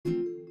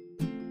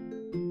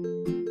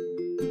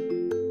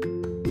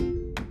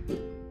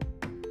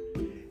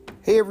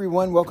Hey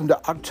everyone, welcome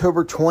to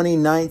October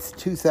 29th,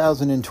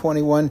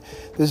 2021.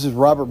 This is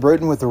Robert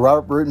Bruton with the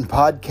Robert Bruton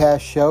Podcast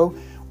Show.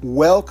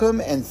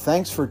 Welcome and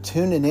thanks for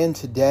tuning in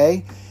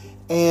today.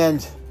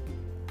 And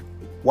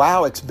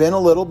wow, it's been a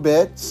little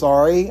bit.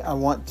 Sorry, I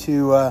want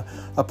to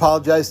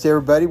apologize to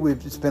everybody.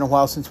 It's been a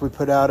while since we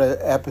put out an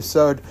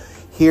episode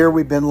here.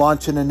 We've been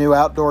launching a new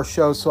outdoor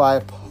show, so I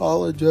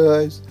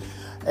apologize.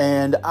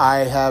 And I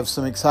have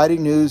some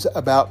exciting news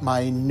about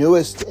my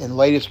newest and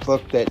latest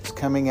book that's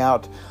coming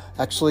out.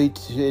 Actually,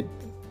 it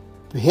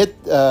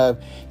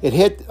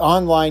hit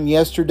online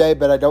yesterday,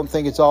 but I don't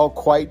think it's all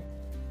quite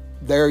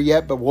there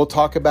yet, but we'll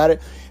talk about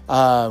it.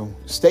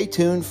 Stay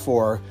tuned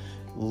for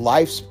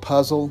Life's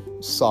Puzzle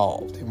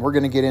Solved. And we're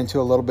going to get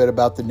into a little bit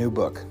about the new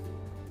book.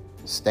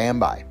 Stand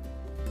by.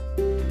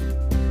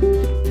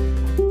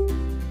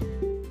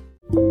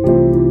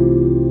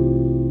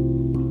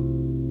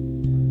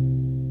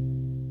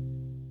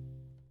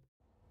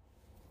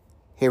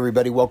 Hey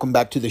everybody, welcome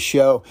back to the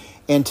show.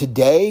 And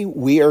today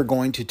we are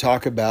going to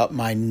talk about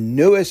my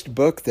newest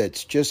book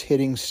that's just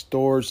hitting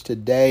stores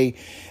today,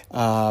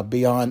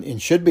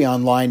 and should be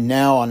online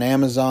now on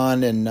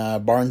Amazon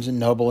and Barnes &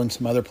 Noble and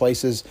some other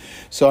places.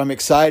 So I'm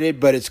excited,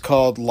 but it's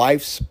called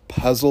Life's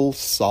Puzzle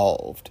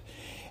Solved.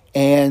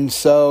 And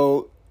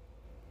so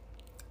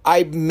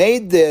I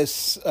made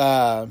this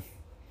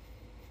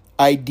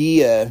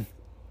idea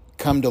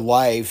come to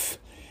life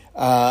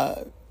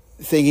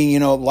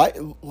thinking,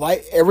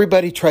 like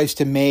everybody tries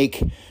to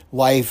make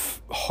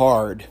life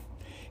hard.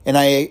 And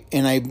I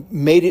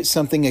made it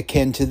something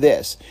akin to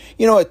this.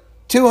 A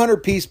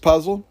 200-piece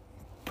puzzle,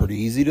 pretty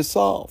easy to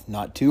solve,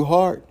 not too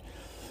hard.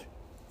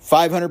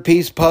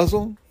 500-piece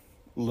puzzle,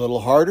 a little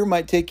harder,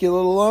 might take you a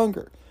little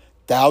longer.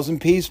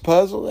 1,000-piece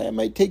puzzle, that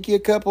might take you a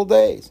couple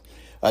days.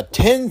 A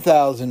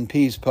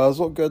 10,000-piece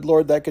puzzle, good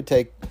Lord, that could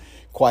take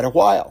quite a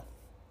while.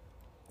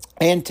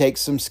 And take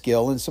some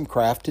skill and some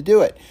craft to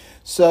do it.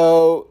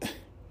 So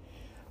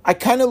I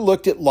kind of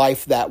looked at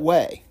life that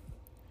way.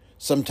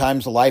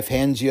 Sometimes life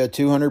hands you a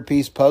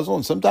 200-piece puzzle,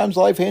 and sometimes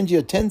life hands you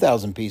a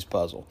 10,000-piece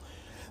puzzle.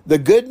 The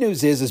good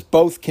news is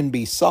both can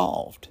be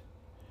solved.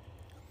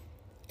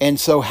 And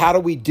so how do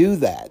we do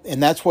that?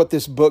 And that's what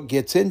this book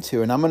gets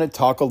into. And I'm going to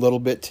talk a little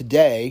bit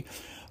today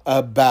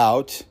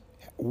about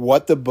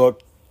what the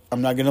book,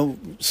 I'm not going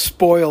to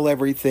spoil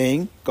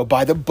everything. Go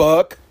buy the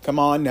book. Come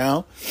on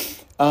now.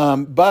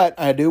 But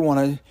I do want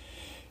to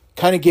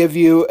kind of give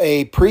you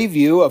a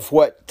preview of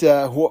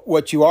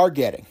what you are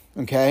getting,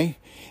 okay?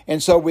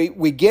 And so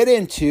we get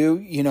into,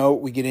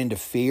 we get into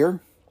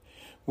fear.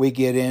 We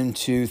get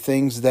into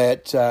things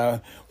that,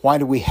 why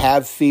do we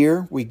have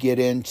fear? We get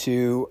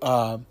into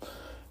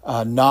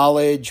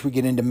knowledge. We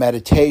get into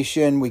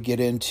meditation. We get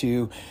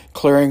into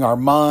clearing our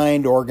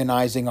mind,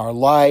 organizing our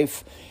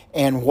life,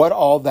 and what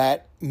all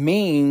that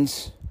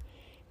means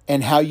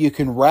and how you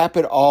can wrap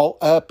it all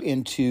up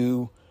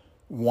into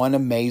one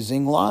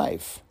amazing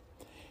life.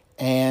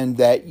 And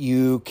that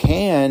you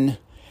can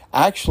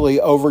actually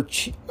overcome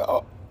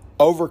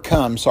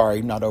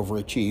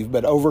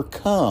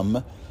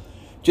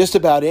just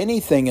about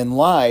anything in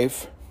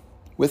life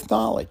with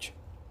knowledge.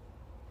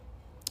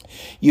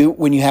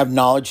 When you have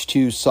knowledge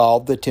to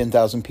solve the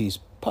 10,000-piece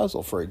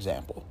puzzle, for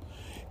example.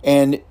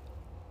 And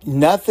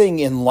nothing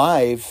in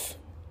life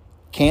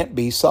can't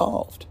be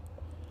solved.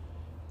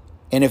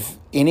 And if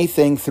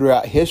anything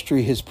throughout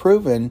history has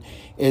proven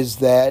is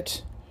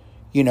that,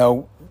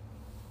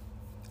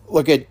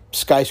 look at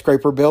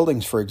skyscraper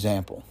buildings, for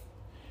example.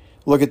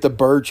 Look at the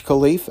Burj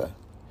Khalifa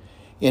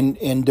in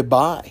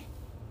Dubai.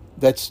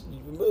 That's,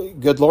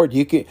 good Lord,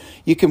 you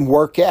can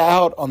work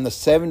out on the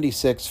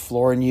 76th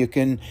floor and you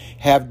can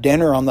have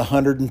dinner on the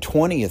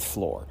 120th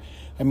floor.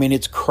 I mean,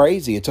 it's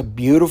crazy. It's a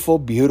beautiful,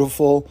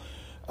 beautiful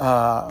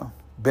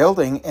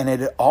building, and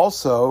it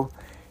also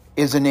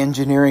is an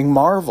engineering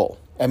marvel.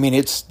 I mean,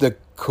 it's the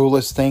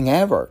coolest thing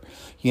ever.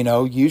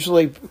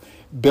 Usually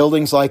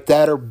buildings like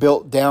that are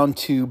built down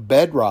to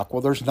bedrock.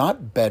 Well, there's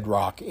not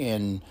bedrock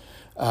in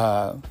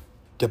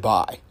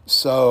Dubai.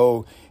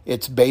 So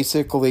it's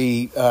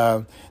basically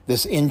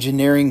this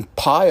engineering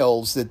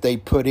piles that they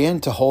put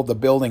in to hold the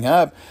building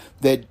up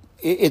that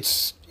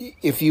it's,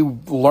 if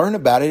you learn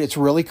about it, it's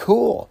really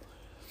cool.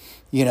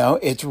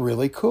 It's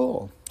really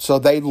cool. So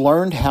they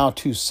learned how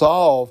to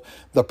solve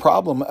the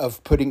problem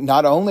of putting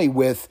not only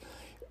with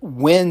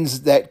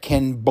winds that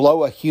can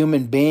blow a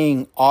human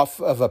being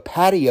off of a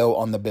patio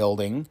on the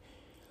building.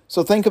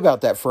 So think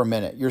about that for a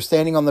minute. You're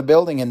standing on the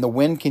building and the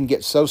wind can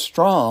get so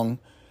strong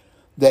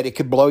that it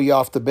could blow you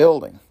off the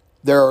building.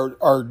 There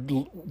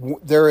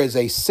is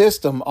a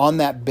system on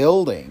that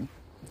building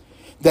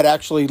that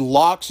actually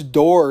locks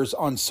doors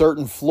on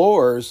certain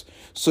floors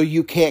so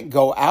you can't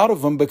go out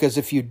of them, because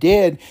if you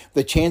did,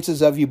 the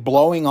chances of you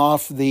blowing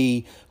off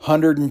the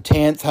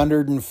 110th,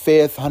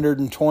 105th,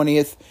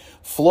 120th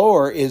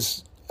floor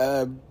is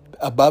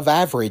above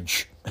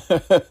average.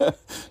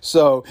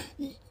 So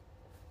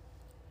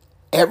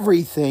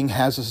everything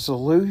has a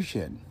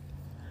solution.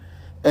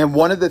 And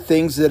one of the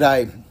things that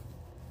I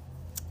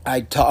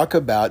I talk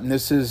about, and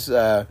this is,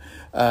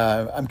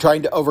 I'm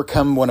trying to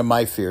overcome one of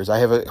my fears. I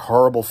have a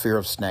horrible fear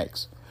of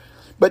snakes.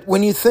 But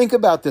when you think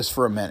about this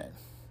for a minute,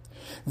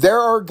 there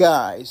are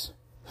guys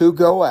who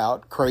go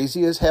out,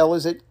 crazy as hell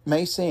as it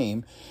may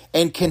seem,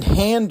 and can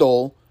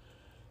handle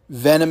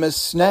venomous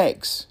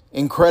snakes,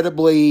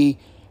 incredibly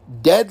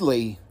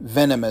deadly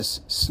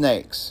venomous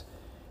snakes.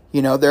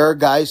 You know, there are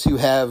guys who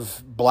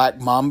have black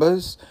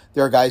mambas.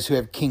 There are guys who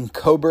have king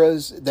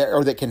cobras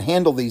that can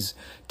handle these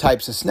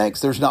types of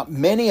snakes. There's not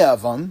many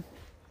of them.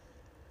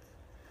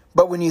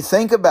 But when you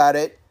think about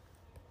it,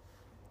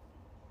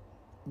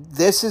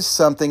 this is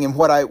something, and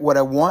what I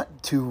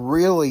want to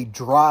really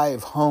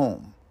drive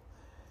home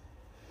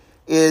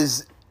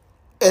is,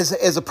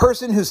 as a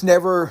person who's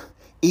never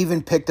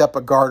even picked up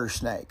a garter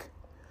snake,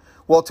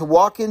 well, to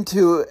walk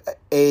into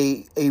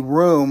a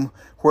room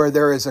where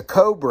there is a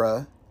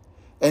cobra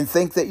and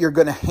think that you're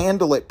going to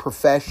handle it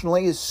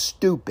professionally is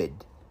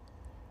stupid.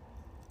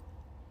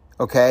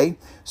 Okay?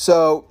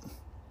 So,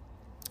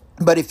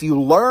 but if you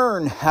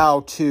learn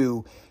how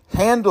to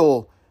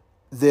handle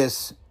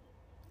this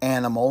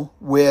animal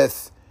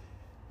with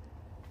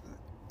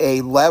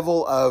a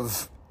level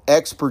of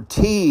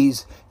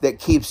expertise that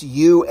keeps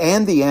you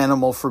and the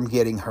animal from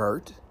getting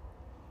hurt,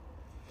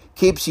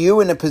 keeps you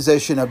in a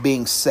position of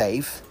being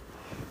safe,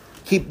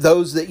 keep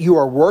those that you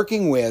are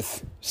working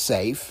with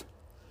safe,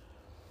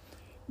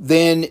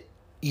 then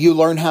you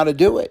learn how to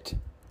do it.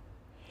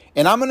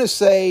 And I'm going to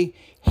say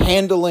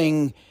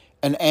handling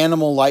an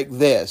animal like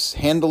this,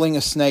 handling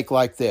a snake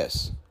like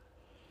this,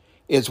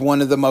 is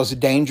one of the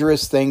most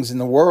dangerous things in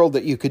the world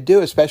that you could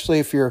do, especially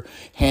if you're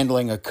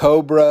handling a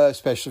cobra,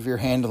 especially if you're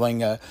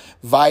handling a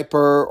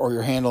viper or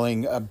you're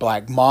handling a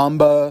black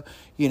mamba.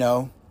 You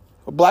know,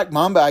 a black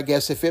mamba, I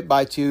guess if it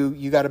bites you,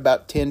 you got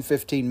about 10,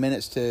 15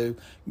 minutes to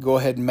go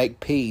ahead and make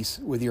peace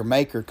with your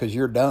maker because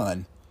you're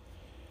done.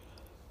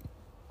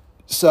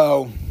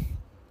 So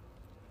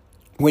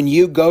when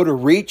you go to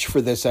reach for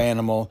this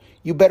animal,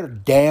 you better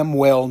damn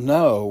well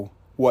know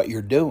what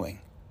you're doing.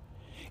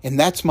 And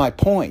that's my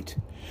point.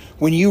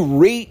 When you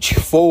reach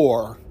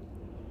for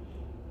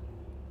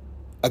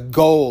a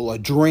goal, a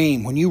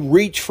dream, when you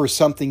reach for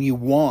something you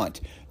want,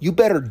 you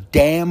better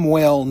damn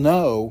well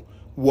know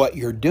what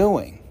you're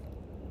doing.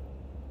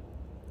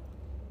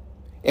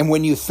 And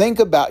when you think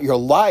about your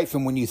life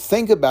and when you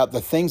think about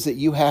the things that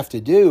you have to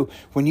do,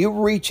 when you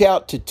reach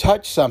out to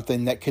touch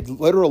something that could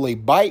literally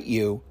bite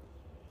you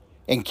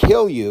and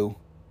kill you,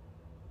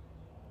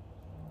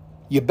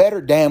 you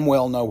better damn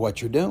well know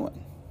what you're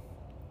doing.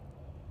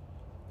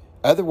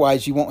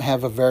 Otherwise, you won't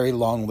have a very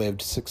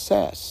long-lived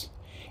success.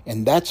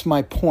 And that's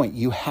my point.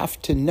 You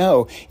have to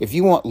know. If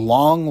you want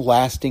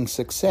long-lasting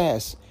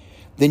success,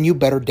 then you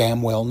better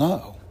damn well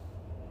know.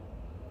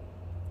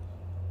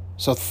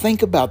 So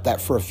think about that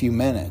for a few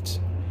minutes.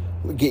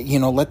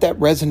 Let that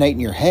resonate in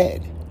your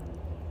head.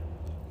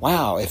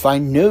 Wow, if I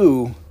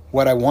knew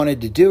what I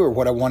wanted to do or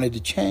what I wanted to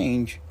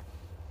change,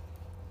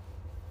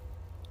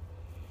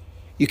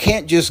 you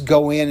can't just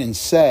go in and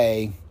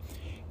say,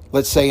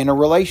 let's say in a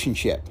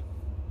relationship,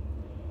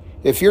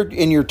 if you're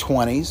in your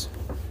 20s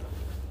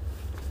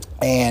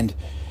and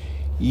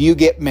you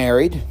get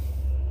married,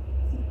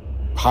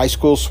 high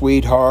school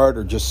sweetheart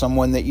or just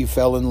someone that you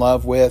fell in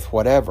love with,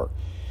 whatever,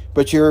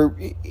 but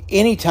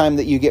anytime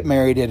that you get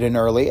married at an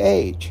early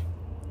age,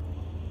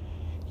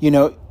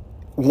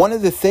 one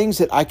of the things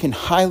that I can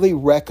highly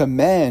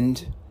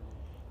recommend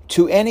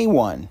to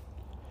anyone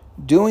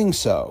doing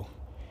so,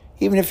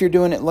 even if you're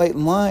doing it late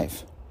in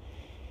life,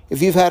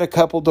 if you've had a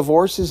couple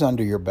divorces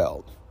under your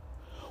belt,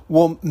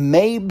 well,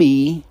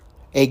 maybe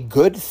a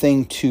good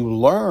thing to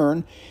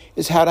learn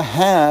is how to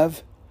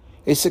have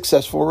a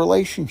successful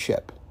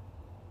relationship.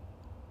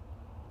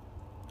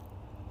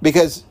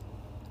 Because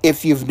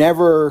if you've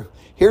never,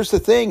 here's the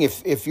thing,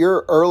 if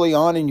you're early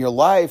on in your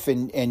life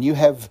and you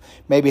have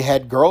maybe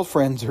had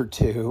girlfriends or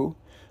two,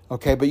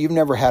 okay, but you've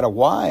never had a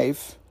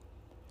wife,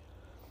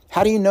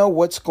 how do you know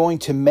what's going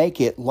to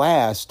make it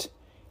last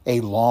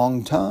a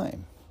long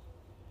time?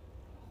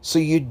 So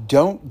you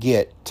don't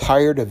get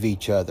tired of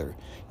each other.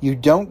 You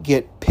don't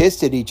get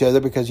pissed at each other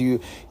because you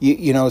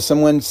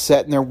someone's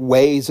set in their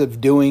ways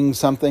of doing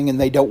something and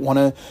they don't want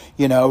to,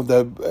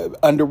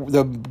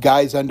 the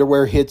guy's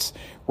underwear hits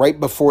right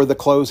before the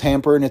clothes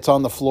hamper and it's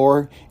on the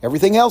floor.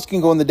 Everything else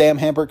can go in the damn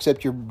hamper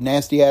except your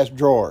nasty ass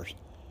drawers.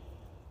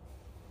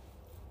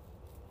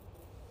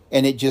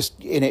 And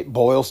it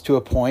boils to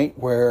a point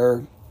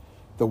where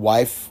the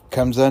wife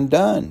comes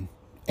undone.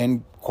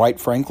 And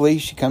quite frankly,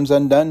 she comes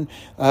undone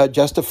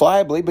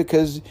justifiably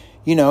because,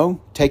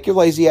 take your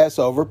lazy ass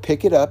over,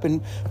 pick it up,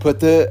 and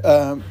put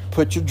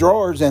your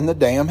drawers in the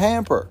damn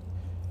hamper.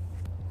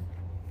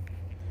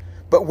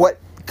 But what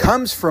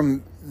comes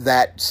from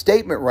that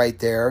statement right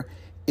there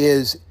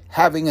is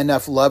having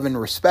enough love and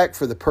respect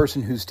for the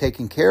person who's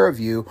taking care of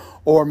you,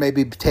 or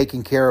maybe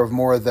taking care of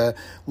more of the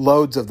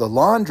loads of the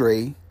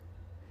laundry.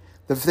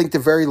 I think the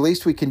very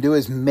least we can do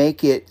is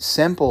make it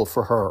simple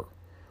for her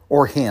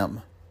or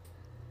him.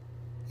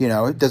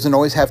 It doesn't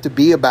always have to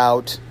be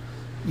about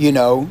You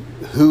know,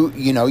 who,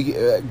 you know,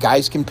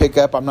 guys can pick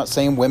up. I'm not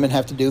saying women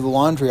have to do the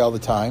laundry all the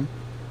time.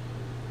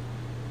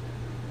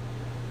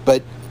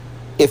 But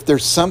if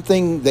there's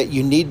something that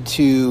you need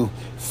to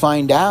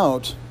find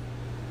out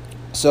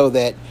so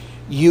that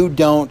you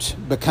don't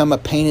become a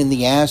pain in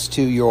the ass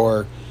to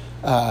your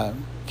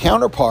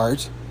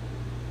counterpart,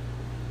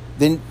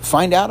 then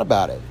find out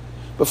about it.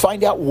 But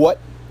find out what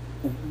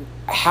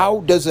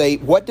does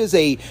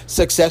a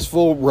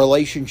successful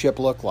relationship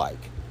look like?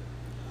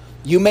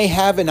 You may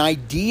have an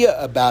idea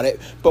about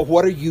it, but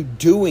what are you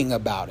doing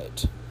about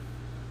it?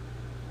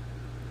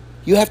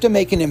 You have to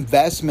make an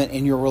investment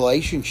in your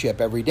relationship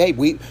every day.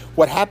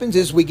 What happens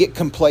is we get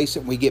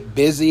complacent, we get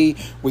busy,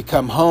 we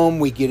come home,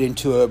 we get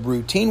into a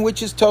routine,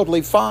 which is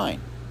totally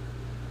fine.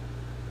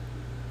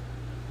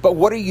 But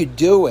what are you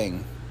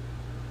doing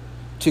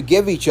to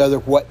give each other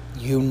what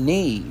you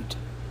need?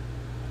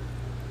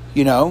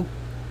 You know,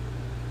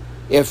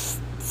 if,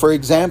 for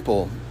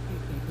example,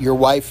 your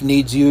wife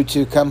needs you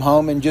to come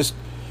home and just,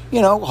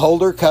 you know,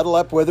 hold her, cuddle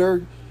up with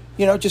her,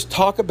 you know, just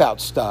talk about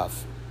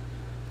stuff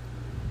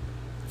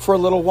for a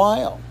little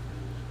while,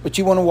 but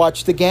you want to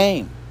watch the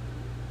game.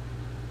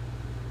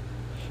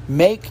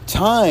 Make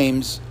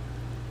times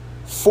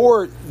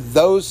for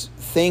those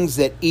things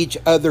that each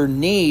other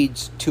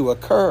needs to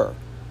occur.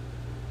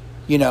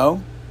 You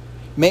know,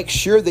 make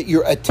sure that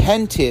you're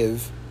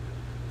attentive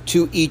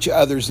to each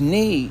other's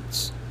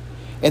needs.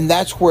 And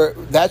that's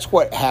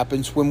what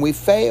happens when we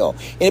fail.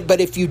 But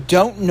if you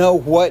don't know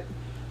what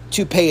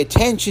to pay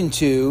attention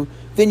to,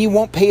 then you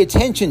won't pay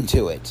attention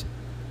to it.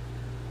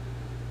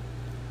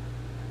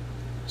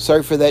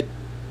 Sorry for that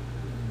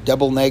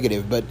double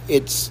negative, but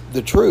it's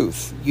the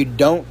truth.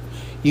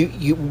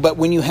 But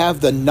when you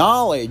have the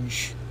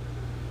knowledge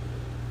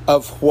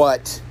of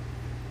what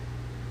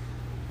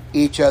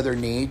each other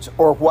needs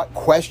or what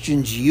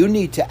questions you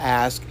need to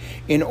ask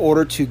in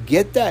order to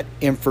get that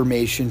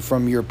information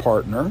from your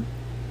partner,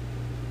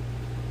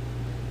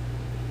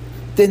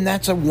 then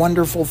that's a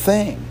wonderful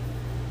thing.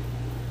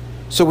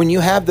 So when you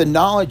have the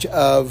knowledge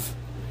of,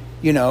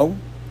 you know,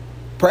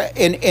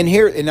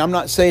 and I'm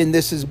not saying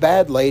this is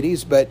bad,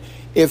 ladies, but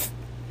if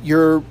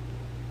your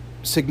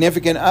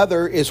significant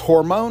other is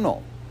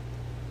hormonal,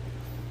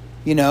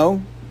 you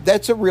know,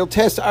 that's a real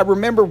test. I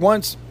remember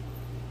once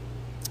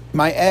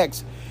my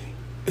ex,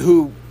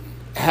 who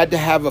had to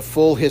have a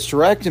full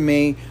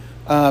hysterectomy,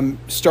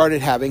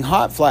 started having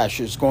hot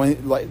flashes,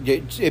 going like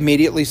it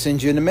immediately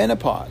sends you into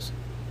menopause.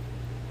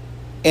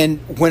 And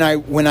when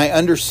I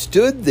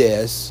understood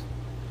this,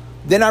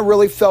 then I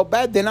really felt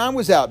bad. Then I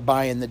was out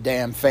buying the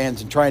damn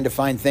fans and trying to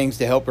find things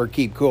to help her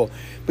keep cool.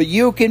 But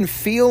you can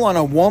feel on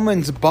a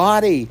woman's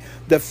body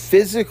the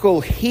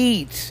physical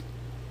heat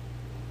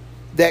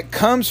that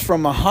comes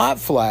from a hot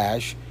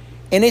flash,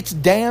 and it's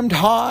damned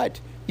hot.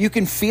 You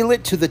can feel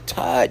it to the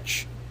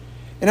touch.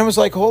 And I was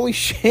like, holy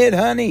shit,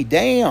 honey,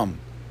 damn.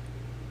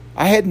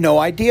 I had no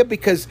idea,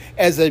 because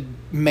as a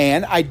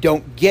man, I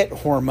don't get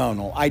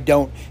hormonal. I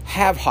don't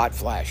have hot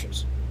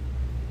flashes.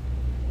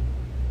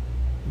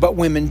 But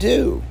women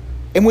do.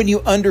 And when you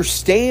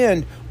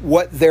understand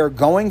what they're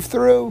going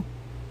through,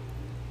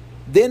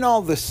 then all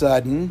of a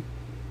sudden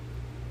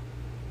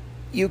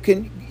you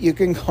can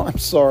go, I'm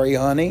sorry,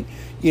 honey.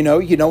 You know,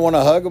 you don't want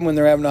to hug them when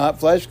they're having a hot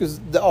flash, because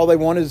all they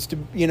want is to,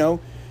 you know,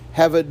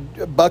 have a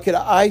bucket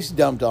of ice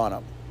dumped on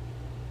them.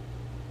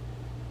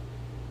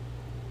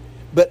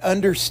 But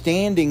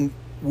understanding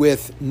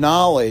with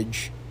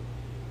knowledge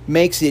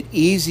makes it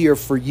easier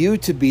for you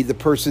to be the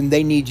person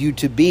they need you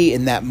to be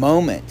in that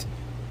moment.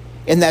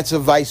 And that's a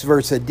vice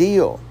versa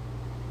deal.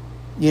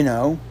 You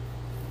know,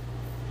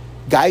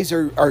 guys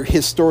are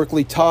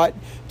historically taught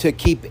to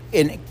keep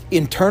and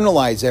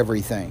internalize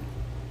everything.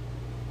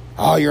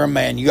 Oh, you're a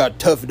man, you got to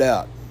tough it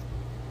out.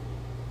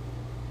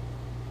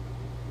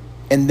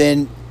 And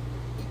then,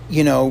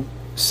 you know,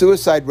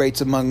 suicide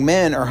rates among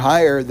men are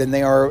higher than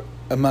they are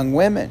among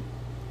women,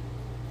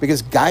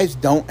 because guys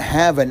don't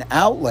have an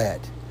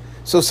outlet.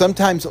 So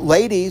sometimes,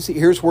 ladies,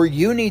 here's where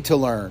you need to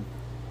learn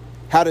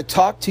how to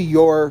talk to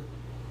your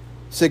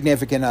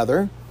significant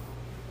other,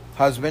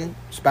 husband,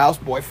 spouse,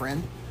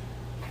 boyfriend,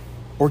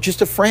 or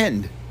just a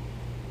friend,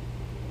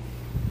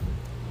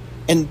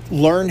 and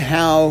learn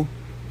how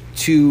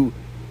to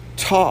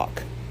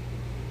talk,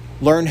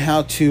 learn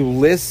how to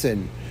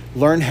listen,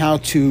 learn how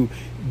to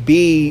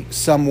be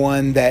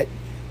someone that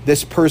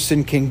this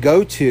person can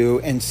go to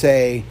and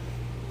say,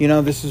 you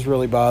know, this is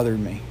really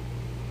bothering me.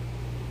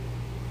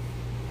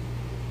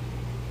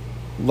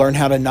 Learn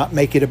how to not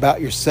make it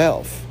about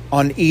yourself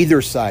on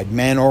either side,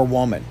 man or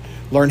woman.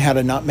 Learn how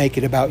to not make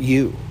it about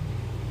you.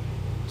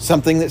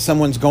 Something that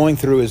someone's going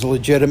through is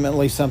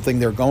legitimately something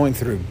they're going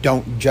through.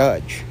 Don't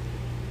judge.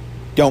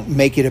 Don't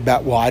make it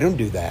about, well, I don't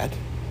do that.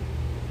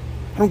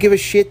 I don't give a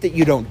shit that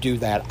you don't do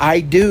that. I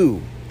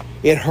do.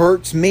 It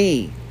hurts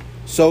me.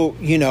 So,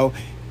 you know,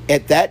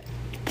 at that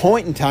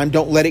point in time,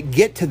 don't let it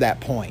get to that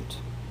point.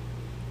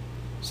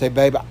 Say,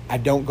 babe, I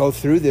don't go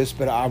through this,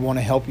 but I want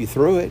to help you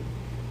through it.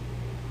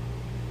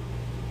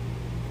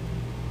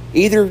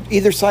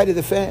 Either side of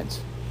the fence.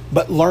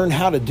 But learn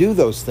how to do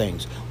those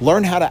things.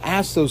 Learn how to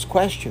ask those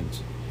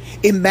questions.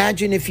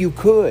 Imagine if you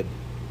could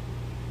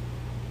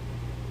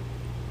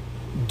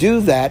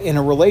do that in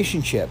a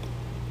relationship.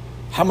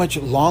 How much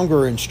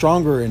longer and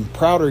stronger and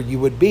prouder you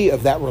would be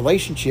of that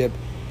relationship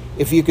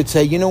if you could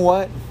say, you know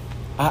what?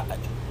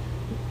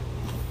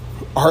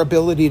 Our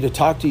ability to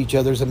talk to each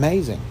other is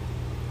amazing.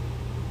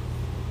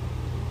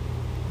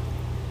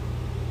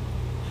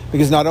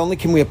 Because not only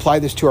can we apply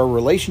this to our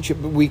relationship,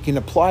 but we can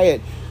apply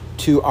it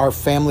to our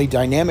family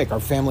dynamic,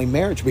 our family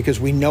marriage, because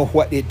we know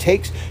what it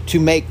takes to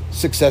make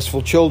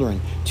successful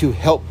children, to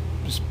help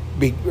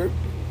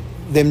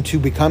them to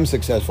become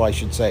successful, I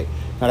should say.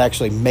 Not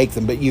actually make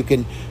them, but you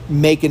can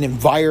make an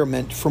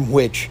environment from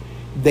which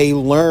they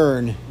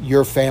learn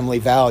your family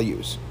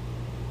values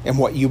and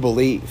what you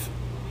believe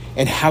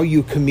and how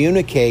you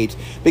communicate.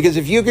 Because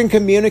if you can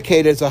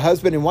communicate as a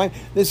husband and wife,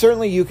 then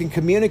certainly you can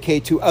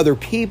communicate to other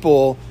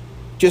people,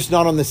 just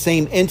not on the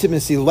same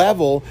intimacy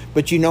level,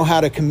 but you know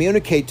how to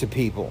communicate to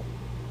people.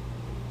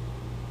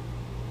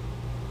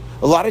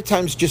 A lot of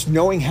times just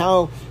knowing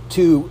how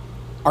to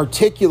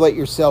articulate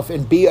yourself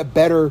and be a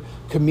better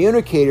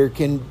communicator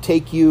can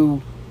take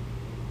you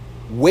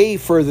way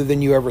further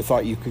than you ever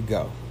thought you could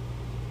go.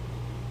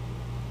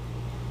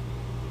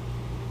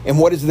 And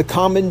what is the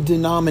common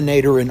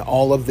denominator in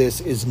all of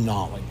this is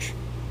knowledge.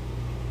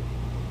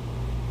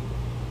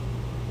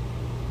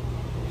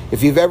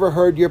 If you've ever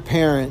heard your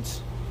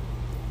parents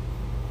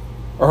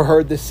or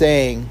heard the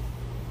saying,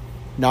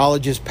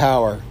 knowledge is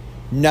power,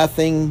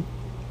 nothing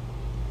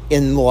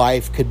in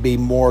life could be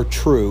more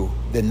true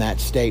than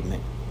that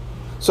statement.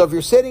 So if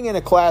you're sitting in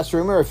a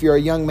classroom, or if you're a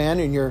young man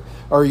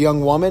or a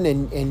young woman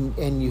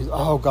and you,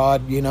 oh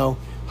God,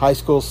 high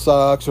school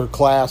sucks, or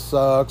class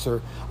sucks,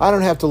 or I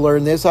don't have to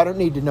learn this, I don't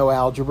need to know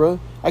algebra.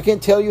 I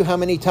can't tell you how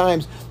many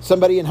times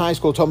somebody in high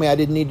school told me I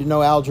didn't need to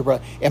know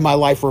algebra, and my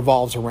life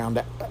revolves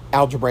around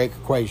algebraic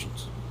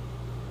equations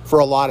for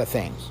a lot of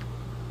things.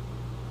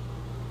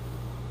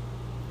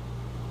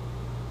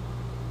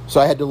 So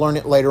I had to learn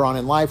it later on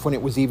in life when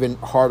it was even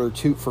harder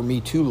for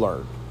me to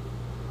learn.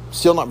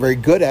 Still not very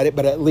good at it,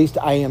 but at least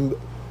I am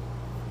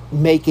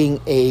making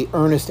an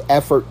earnest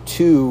effort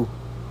to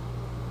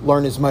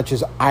learn as much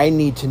as I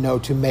need to know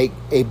to make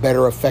a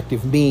better,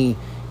 effective me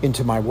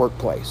into my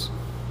workplace.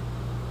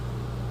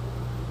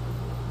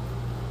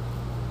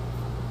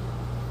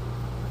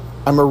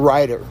 I'm a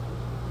writer.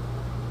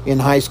 In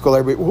high school,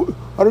 everybody,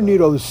 I don't need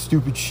all this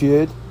stupid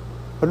shit.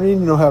 I don't need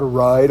to know how to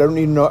write. I don't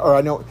need to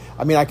know,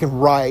 I can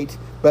write,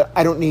 but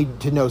I don't need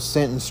to know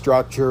sentence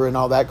structure and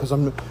all that, because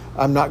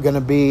I'm not going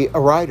to be a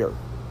writer.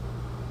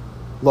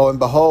 Lo and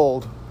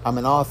behold, I'm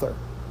an author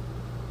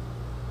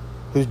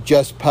who's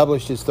just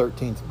published his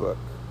 13th book.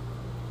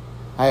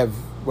 I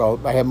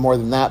have more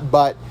than that,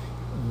 but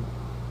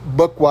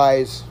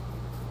book-wise,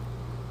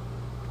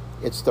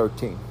 it's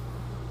 13.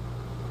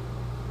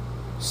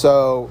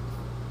 So,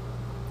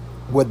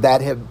 would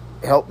that have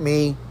helped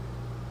me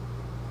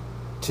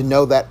to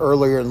know that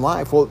earlier in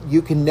life? Well,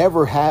 you can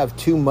never have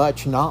too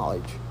much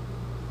knowledge.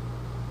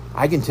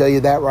 I can tell you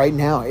that right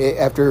now.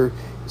 After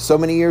so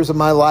many years of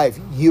my life,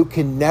 you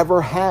can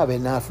never have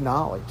enough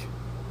knowledge.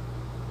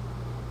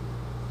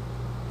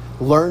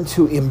 Learn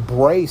to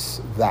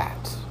embrace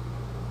that.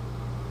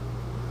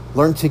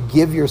 Learn to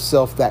give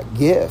yourself that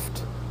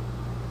gift.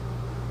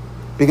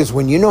 Because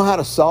when you know how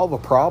to solve a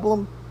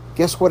problem,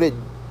 guess what it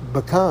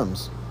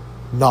becomes?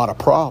 Not a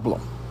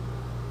problem.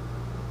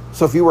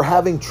 So if you were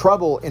having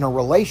trouble in a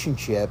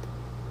relationship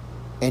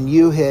and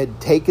you had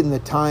taken the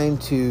time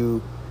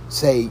to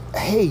say,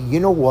 hey,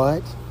 you know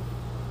what?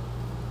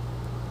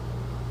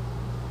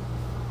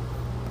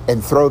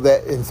 And throw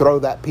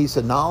that piece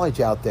of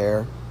knowledge out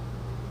there,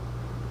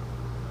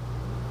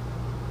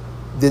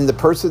 then the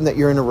person that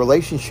you're in a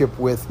relationship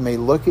with may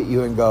look at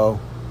you and go,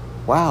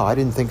 wow, I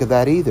didn't think of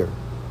that either.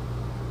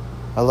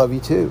 I love you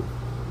too.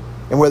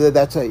 And whether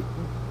that's a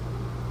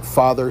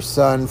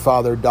father-son,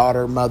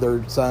 father-daughter,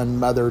 mother-son,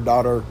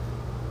 mother-daughter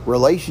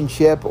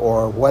relationship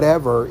or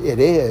whatever it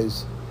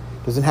is,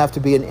 doesn't have to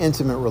be an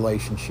intimate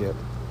relationship.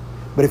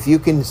 But if you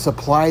can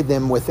supply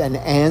them with an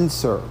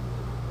answer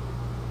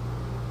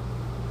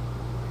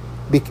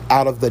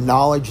out of the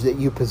knowledge that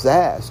you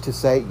possess to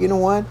say, you know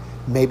what,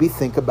 maybe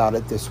think about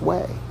it this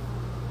way.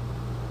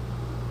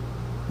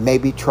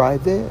 Maybe try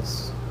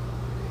this.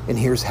 And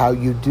here's how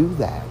you do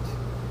that.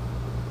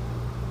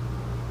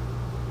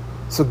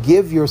 So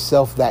give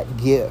yourself that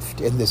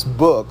gift. And this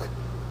book,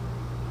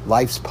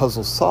 Life's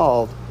Puzzle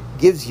Solved,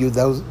 gives you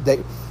those,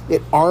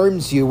 it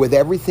arms you with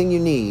everything you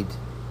need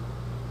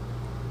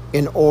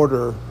in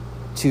order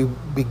to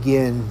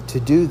begin to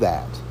do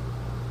that.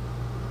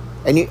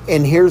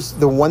 And here's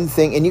the one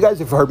thing, and you guys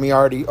have heard me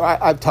already,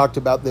 I've talked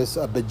about this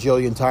a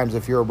bajillion times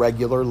if you're a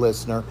regular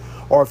listener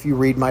or if you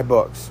read my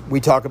books. We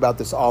talk about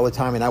this all the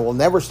time, and I will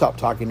never stop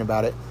talking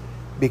about it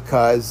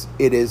because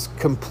it is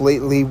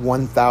completely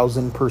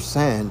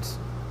 1,000%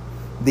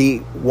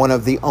 one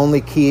of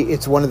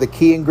the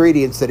key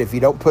ingredients that if you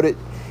don't put it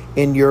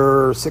in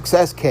your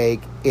success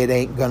cake, it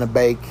ain't going to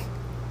bake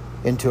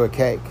into a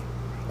cake.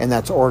 And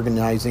that's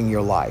organizing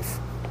your life.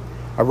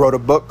 I wrote a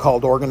book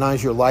called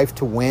Organize Your Life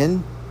to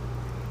Win,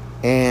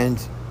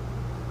 and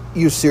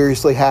you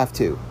seriously have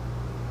to.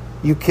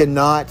 You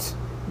cannot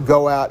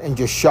go out and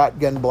just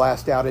shotgun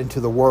blast out into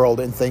the world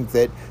and think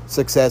that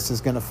success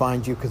is going to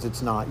find you, because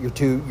it's not. You're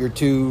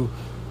too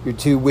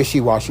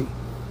wishy-washy.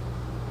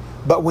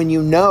 But when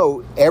you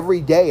know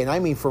every day, and I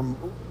mean from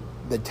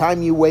the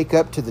time you wake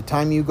up to the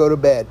time you go to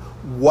bed,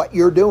 what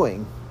you're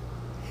doing,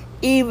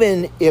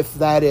 even if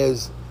that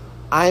is,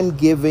 I'm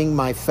giving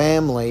my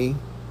family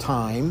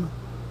time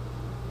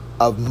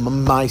of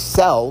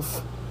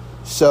myself,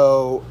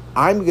 so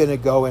I'm going to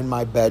go in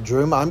my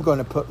bedroom, I'm going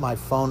to put my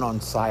phone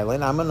on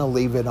silent, I'm going to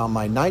leave it on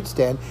my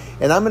nightstand,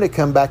 and I'm going to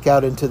come back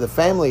out into the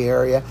family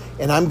area,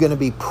 and I'm going to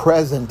be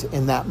present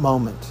in that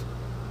moment.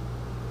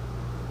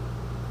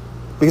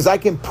 Because I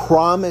can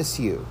promise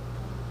you,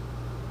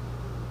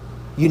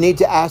 you need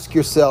to ask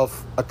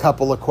yourself a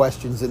couple of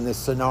questions in this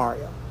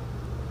scenario.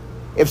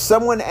 If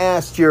someone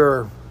asked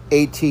your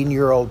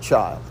 18-year-old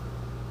child,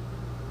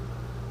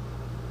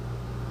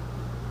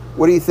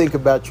 what do you think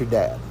about your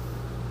dad?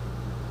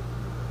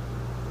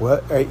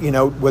 What,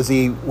 was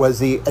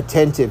he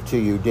attentive to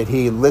you? Did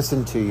he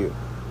listen to you?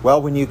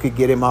 Well, when you could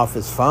get him off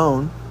his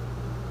phone.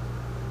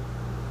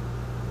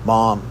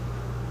 Mom,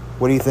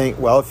 what do you think?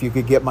 Well, if you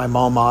could get my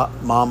mom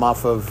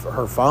off of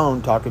her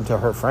phone talking to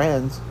her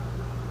friends.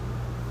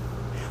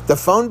 The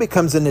phone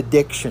becomes an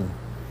addiction.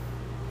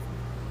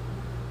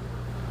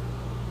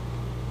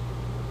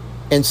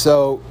 And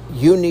so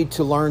you need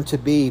to learn to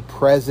be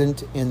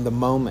present in the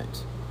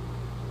moment.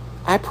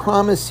 I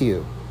promise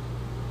you,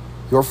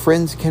 your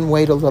friends can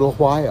wait a little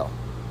while.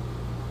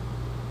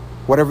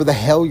 Whatever the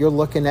hell you're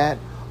looking at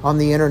on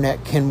the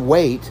internet can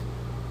wait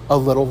a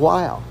little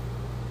while.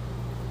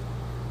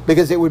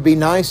 Because it would be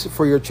nice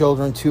for your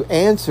children to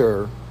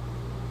answer.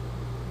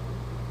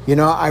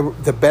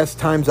 The best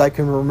times I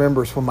can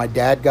remember is when my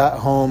dad got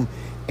home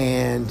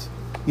and,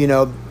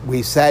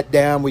 we sat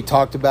down, we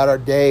talked about our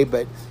day,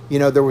 but,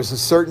 there was a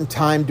certain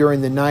time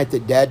during the night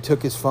that Dad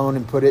took his phone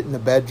and put it in the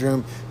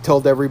bedroom,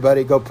 told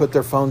everybody go put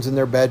their phones in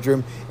their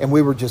bedroom, and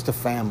we were just a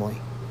family.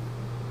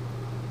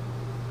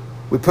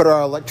 We put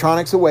our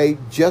electronics away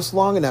just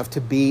long enough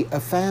to be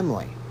a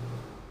family.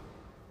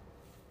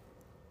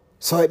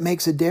 So it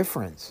makes a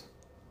difference.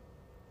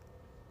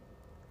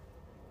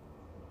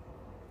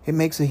 It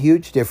makes a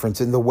huge difference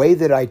in the way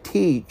that I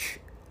teach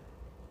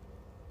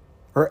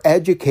or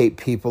educate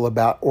people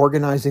about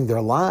organizing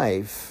their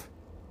life.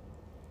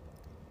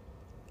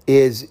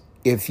 Is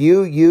if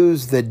you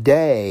use the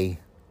day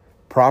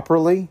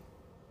properly,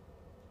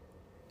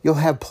 you'll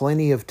have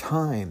plenty of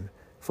time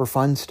for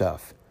fun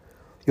stuff.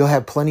 You'll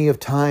have plenty of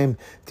time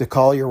to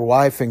call your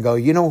wife and go,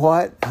 you know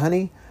what,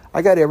 honey,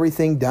 I got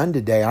everything done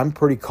today. I'm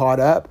pretty caught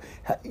up.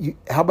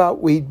 How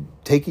about we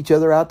take each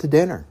other out to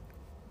dinner?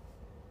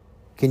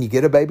 Can you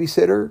get a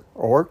babysitter?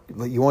 Or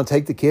you want to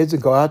take the kids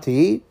and go out to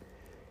eat?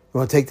 You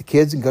want to take the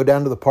kids and go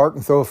down to the park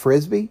and throw a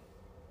frisbee?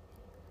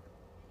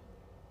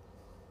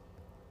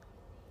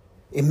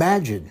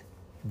 Imagine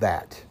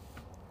that.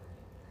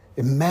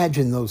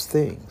 Imagine those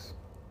things.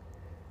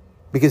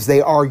 Because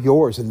they are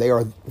yours and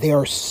they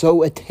are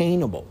so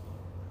attainable.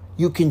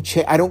 You can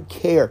I don't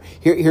care.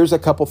 Here's a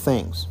couple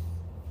things.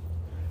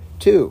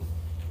 2,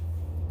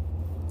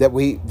 that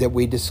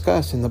we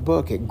discuss in the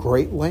book at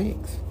great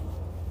length.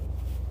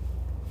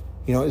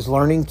 Is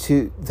learning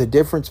the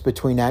difference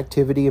between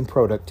activity and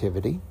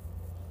productivity.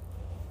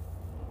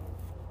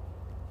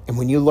 And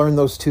when you learn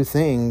those 2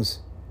 things,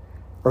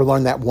 or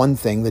learn that one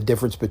thing, the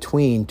difference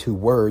between 2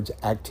 words,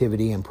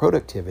 activity and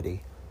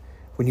productivity,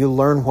 when you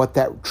learn what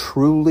that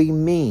truly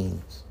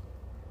means,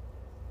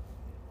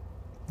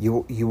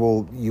 you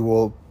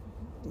will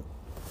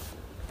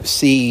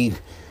see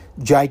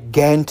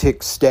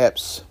gigantic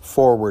steps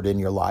forward in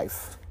your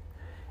life.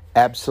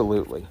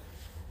 Absolutely.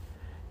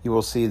 You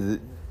will see the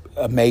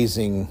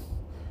amazing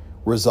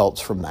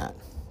results from that.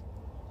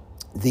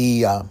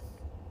 The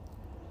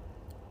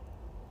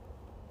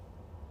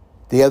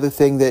other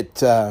thing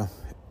that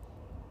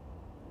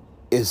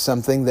is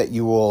something that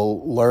you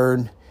will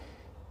learn,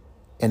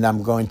 and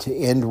I'm going to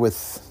end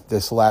with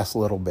this last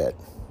little bit.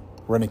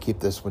 We're going to keep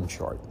this one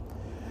short.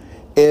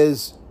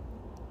 Is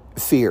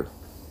fear.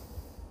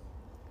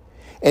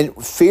 And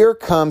fear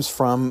comes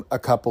from a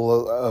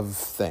couple of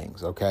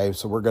things, okay?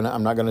 So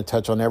I'm not going to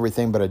touch on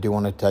everything, but I do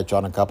want to touch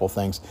on a couple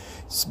things.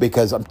 It's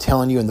because I'm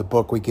telling you in the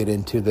book we get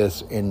into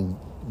this in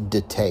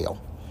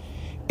detail.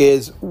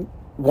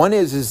 One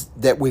is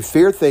that we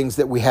fear things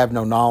that we have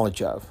no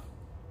knowledge of.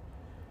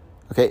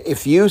 Okay,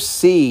 if you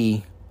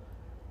see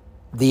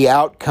the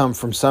outcome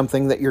from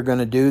something that you're going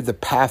to do, the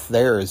path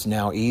there is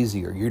now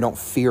easier. You don't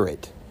fear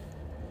it.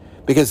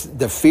 Because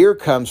the fear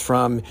comes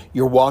from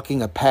you're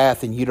walking a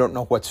path and you don't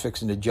know what's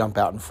fixing to jump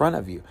out in front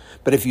of you.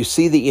 But if you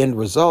see the end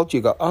result,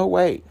 you go, oh,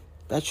 wait,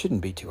 that shouldn't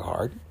be too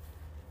hard.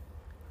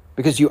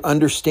 Because you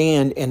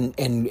understand and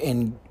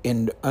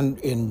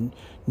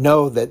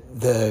know that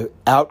the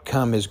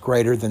outcome is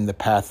greater than the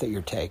path that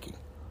you're taking.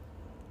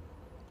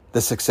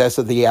 The success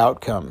of the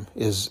outcome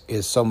is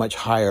so much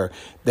higher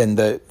than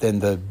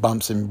the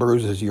bumps and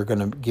bruises you're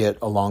going to get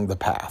along the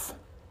path.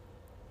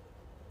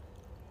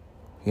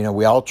 You know,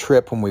 we all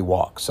trip when we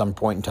walk some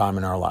point in time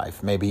in our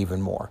life, maybe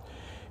even more.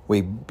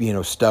 We,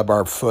 stub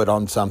our foot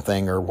on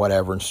something or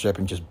whatever and strip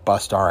and just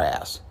bust our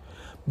ass.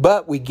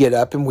 But we get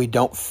up and we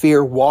don't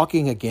fear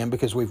walking again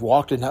because we've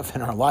walked enough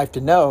in our life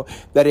to know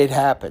that it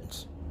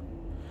happens.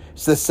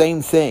 It's the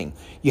same thing.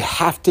 You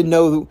have to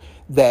know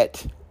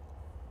that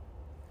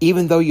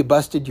even though you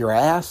busted your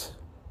ass,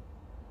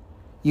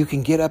 you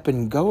can get up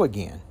and go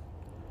again.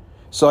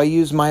 So I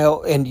use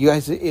and you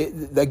guys,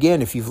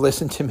 again, if you've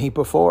listened to me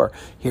before,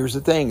 here's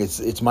the thing.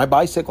 It's my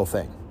bicycle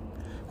thing.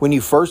 When you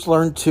first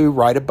learn to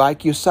ride a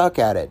bike, you suck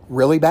at it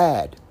really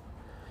bad.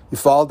 You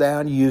fall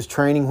down, you use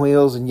training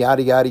wheels and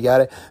yada, yada,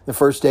 yada. The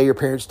first day your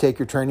parents take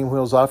your training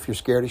wheels off, you're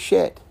scared of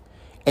shit.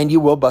 And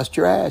you will bust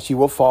your ass. You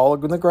will fall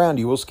on the ground.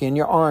 You will skin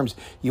your arms.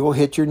 You will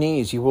hit your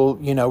knees. You will,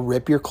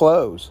 rip your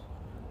clothes.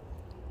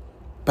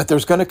 But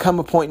there's going to come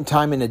a point in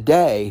time in a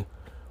day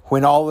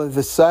when all of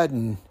a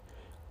sudden,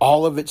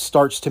 all of it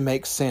starts to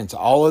make sense.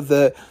 All of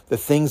the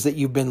things that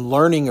you've been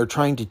learning or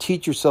trying to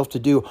teach yourself to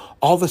do,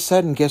 all of a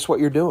sudden, guess what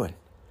you're doing?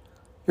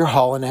 You're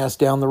hauling ass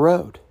down the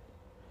road.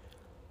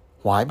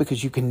 Why?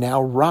 Because you can now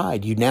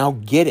ride. You now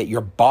get it. Your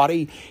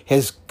body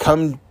has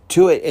come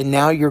to it. And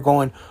now you're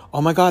going,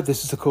 oh my God,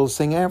 this is the coolest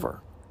thing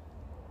ever.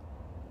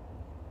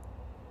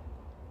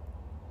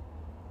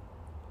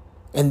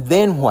 And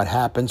then what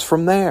happens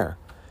from there?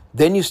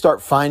 Then you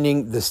start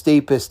finding the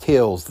steepest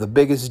hills, the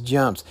biggest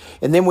jumps.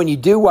 And then when you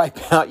do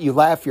wipe out, you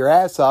laugh your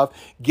ass off,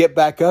 get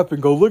back up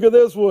and go, look at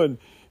this one,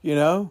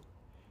 And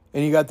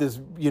you got this,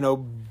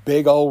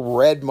 big old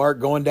red mark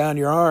going down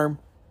your arm.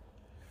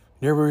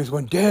 And everybody's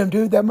going, damn,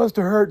 dude, that must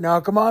have hurt. Now,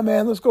 come on,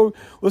 man, let's go.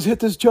 Let's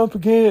hit this jump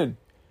again.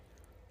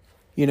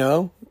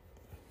 And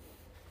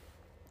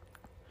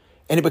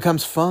it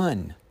becomes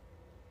fun.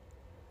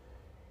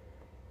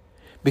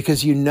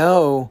 Because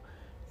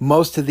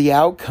most of the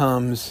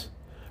outcomes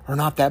are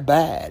not that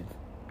bad.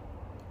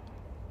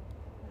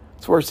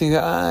 It's worse thing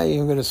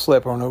I'm going to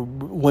slip. I'm going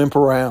to limp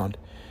around.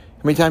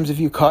 How many times have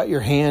you caught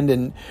your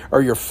hand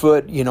or your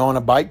foot, on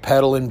a bike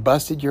pedal and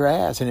busted your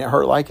ass and it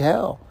hurt like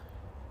hell?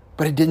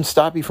 But it didn't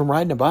stop you from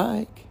riding a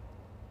bike.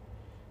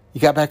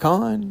 You got back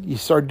on. You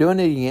started doing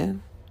it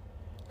again.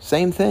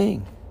 Same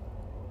thing.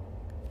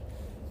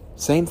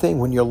 Same thing.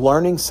 When you're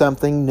learning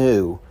something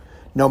new,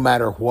 no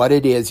matter what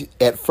it is,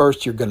 at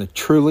first you're going to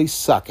truly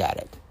suck at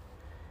it.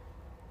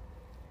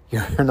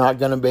 You're not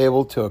going to be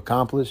able to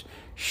accomplish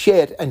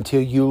shit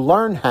until you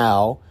learn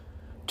how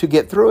to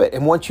get through it.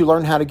 And once you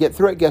learn how to get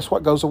through it, guess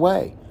what goes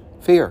away?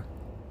 Fear.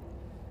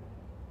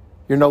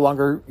 You're no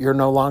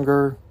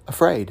longer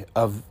afraid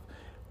of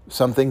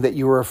something that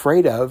you were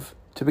afraid of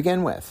to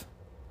begin with.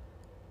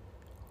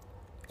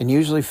 And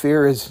usually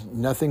fear is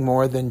nothing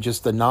more than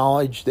just the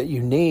knowledge that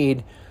you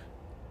need.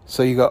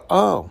 So you go,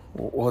 oh,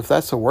 well, if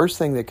that's the worst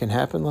thing that can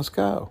happen, let's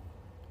go.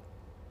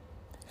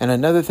 And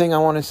another thing I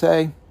want to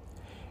say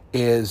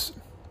is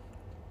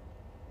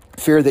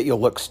fear that you'll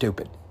look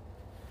stupid.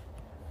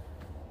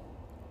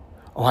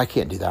 Oh, I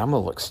can't do that. I'm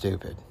going to look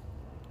stupid.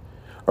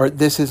 Or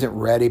this isn't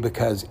ready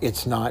because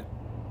it's not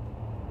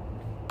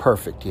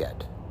perfect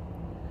yet.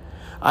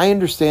 I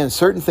understand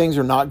certain things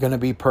are not going to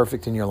be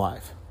perfect in your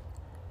life.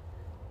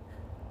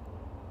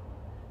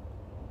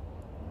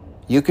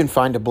 You can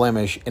find a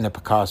blemish in a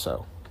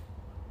Picasso.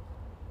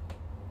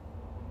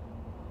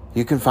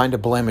 You can find a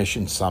blemish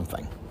in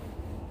something.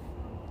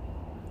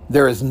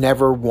 There is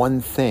never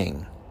one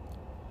thing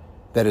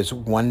that is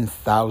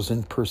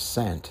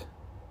 1,000%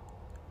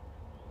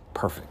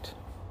 perfect.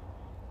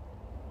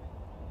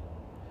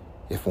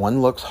 If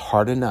one looks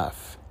hard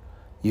enough,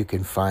 you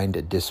can find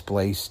a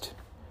displaced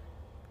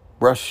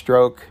brush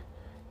stroke,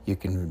 you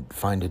can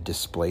find a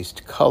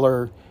displaced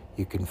color,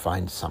 you can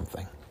find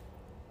something.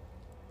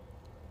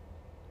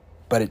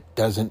 But it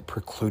doesn't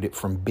preclude it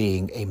from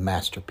being a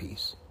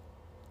masterpiece.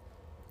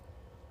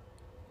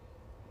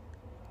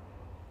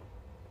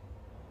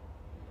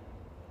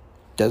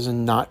 Does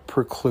not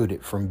preclude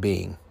it from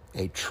being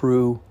a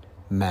true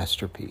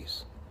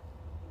masterpiece.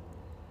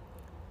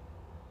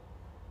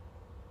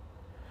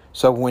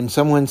 So when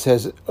someone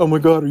says, oh my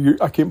God,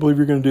 I can't believe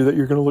you're going to do that.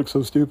 You're going to look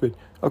so stupid.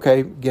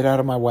 Okay, get out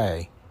of my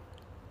way.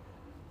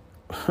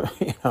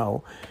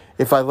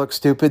 If I look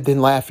stupid,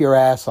 then laugh your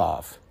ass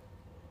off.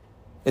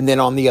 And then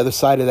on the other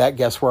side of that,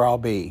 guess where I'll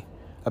be?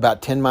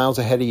 About 10 miles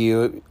ahead of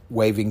you,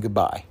 waving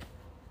goodbye.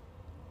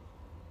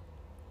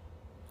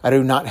 I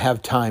do not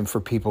have time for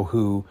people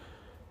who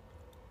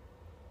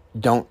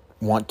don't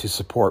want to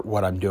support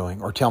what I'm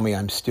doing or tell me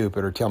I'm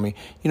stupid or tell me,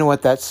 you know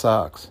what, that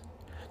sucks.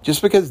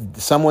 Just because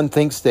someone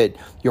thinks that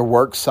your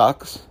work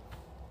sucks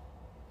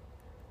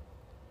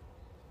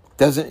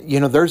doesn't,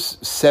 there's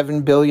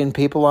 7 billion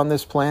people on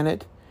this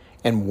planet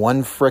and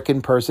one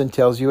frickin' person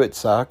tells you it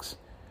sucks.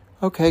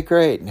 Okay,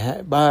 great.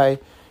 Bye.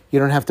 You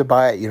don't have to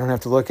buy it. You don't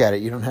have to look at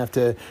it. You don't have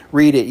to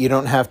read it. You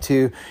don't have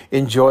to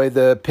enjoy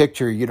the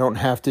picture. You don't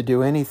have to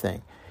do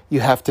anything. You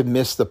have to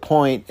miss the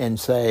point and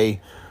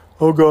say,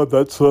 oh God,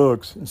 that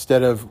sucks,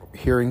 instead of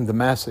hearing the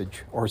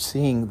message or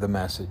seeing the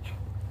message,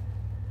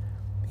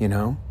 you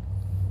know?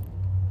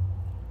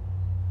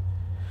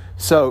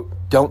 So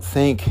don't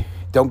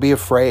be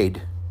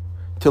afraid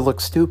to look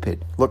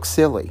stupid, look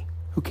silly.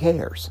 Who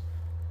cares?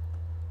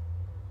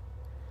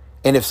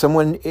 And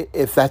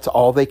if that's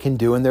all they can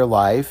do in their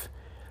life,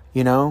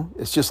 you know,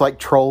 it's just like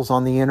trolls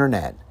on the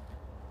internet.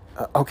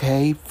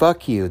 Okay,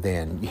 fuck you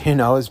then. You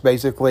know, it's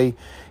basically,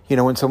 you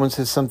know, when someone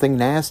says something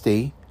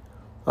nasty,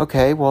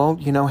 okay, well,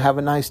 you know, have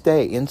a nice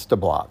day.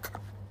 Insta-block.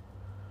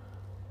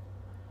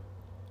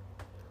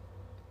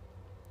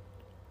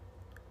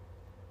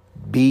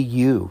 Be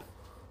you.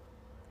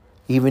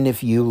 Even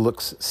if you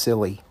look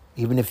silly,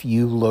 even if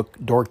you look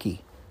dorky,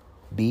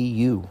 be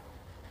you.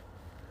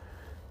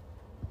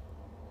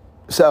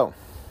 So,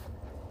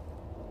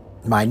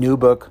 my new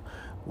book,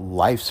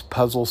 Life's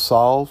Puzzle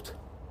Solved,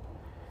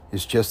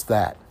 is just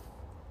that.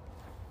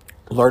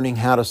 Learning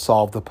how to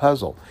solve the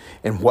puzzle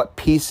and what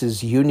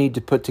pieces you need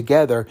to put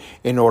together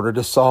in order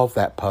to solve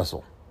that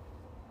puzzle.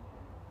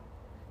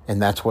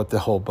 And that's what the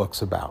whole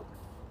book's about.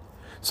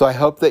 So I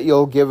hope that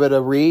you'll give it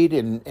a read,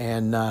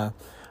 and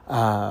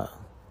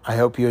I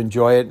hope you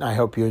enjoy it, and I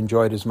hope you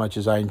enjoy it as much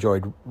as I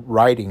enjoyed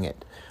writing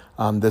it.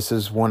 This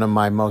is one of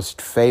my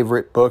most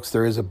favorite books.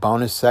 There is a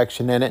bonus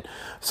section in it,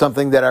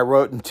 something that I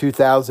wrote in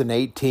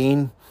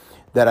 2018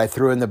 that I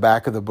threw in the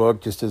back of the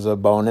book just as a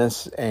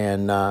bonus,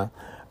 and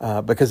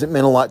because it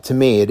meant a lot to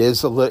me. It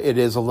is a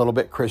little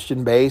bit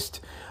Christian based,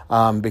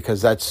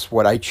 because that's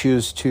what I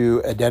choose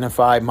to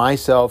identify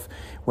myself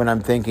when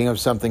I'm thinking of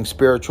something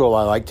spiritual.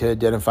 I like to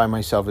identify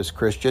myself as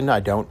Christian. I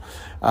don't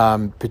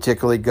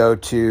particularly go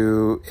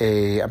to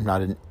I'm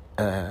not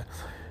a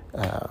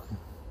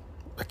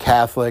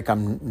Catholic.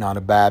 I'm not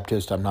a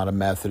Baptist. I'm not a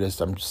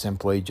Methodist. I'm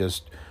simply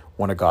just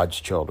one of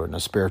God's children, a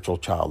spiritual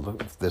child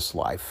of this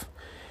life.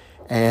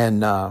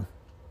 And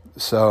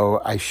so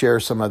I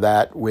share some of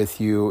that with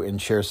you and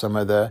share some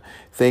of the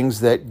things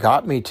that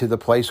got me to the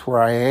place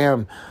where I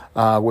am,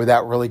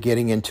 without really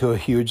getting into a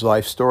huge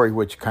life story,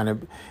 which kind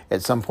of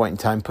at some point in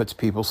time puts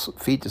people's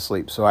feet to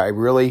sleep. So I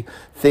really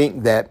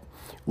think that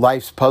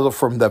Life's Puzzle,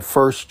 from the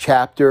first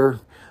chapter,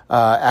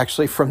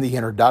 actually from the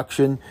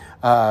introduction,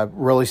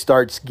 really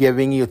starts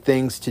giving you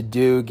things to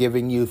do,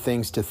 giving you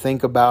things to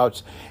think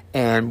about.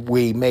 And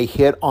we may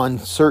hit on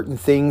certain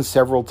things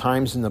several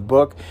times in the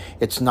book.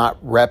 It's not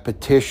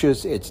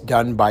repetitious. It's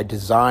done by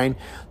design,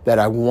 that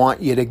I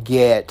want you to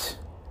get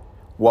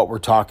what we're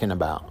talking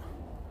about.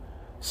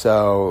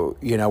 So,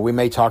 you know, we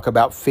may talk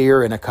about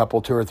fear in a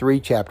couple, 2 or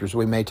 3 chapters.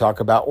 We may talk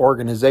about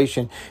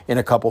organization in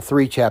a couple,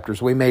 3 chapters.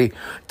 We may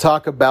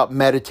talk about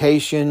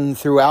meditation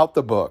throughout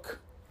the book.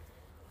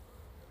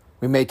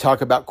 We may talk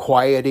about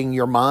quieting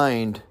your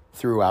mind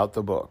throughout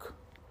the book.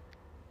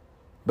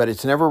 But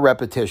it's never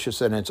repetitious,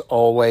 and it's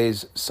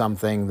always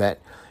something that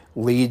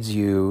leads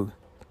you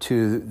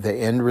to the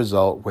end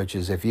result, which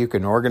is if you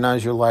can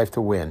organize your life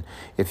to win,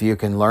 if you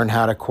can learn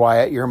how to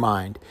quiet your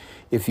mind,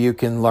 if you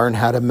can learn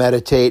how to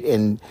meditate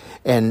and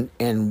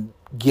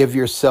give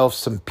yourself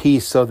some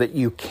peace so that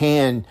you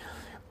can.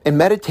 And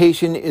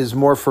meditation is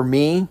more for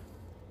me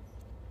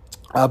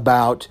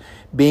about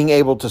being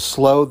able to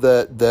slow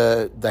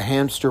the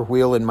hamster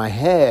wheel in my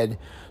head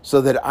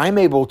so that I'm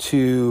able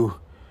to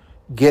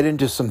get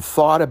into some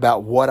thought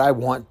about what I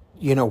want,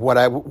 you know, what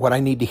I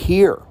need to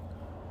hear,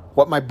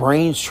 what my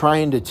brain's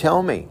trying to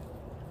tell me.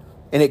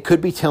 And it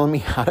could be telling me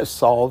how to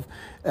solve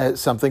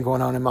something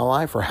going on in my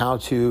life, or how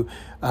to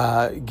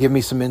give me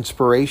some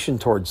inspiration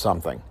towards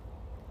something.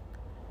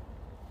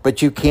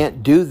 But you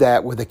can't do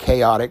that with a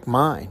chaotic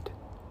mind.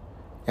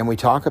 And we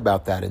talk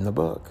about that in the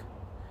book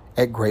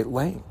at great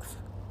length.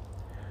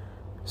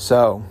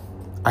 So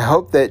I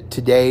hope that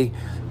today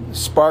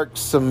sparked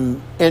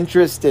some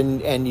interest,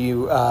 and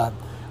you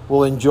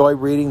will enjoy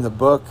reading the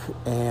book.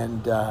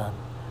 And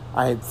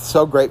I'm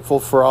so grateful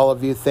for all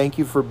of you. Thank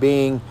you for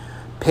being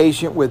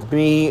patient with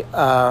me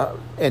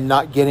and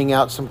not getting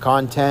out some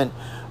content.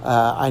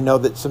 I know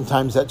that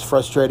sometimes that's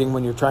frustrating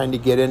when you're trying to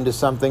get into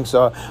something.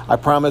 So I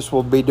promise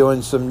we'll be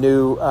doing some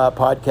new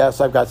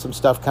podcasts. I've got some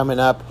stuff coming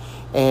up.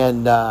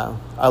 And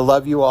I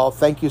love you all.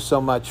 Thank you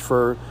so much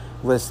for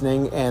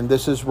listening. And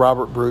this is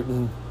Robert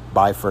Bruton.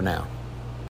 Bye for now.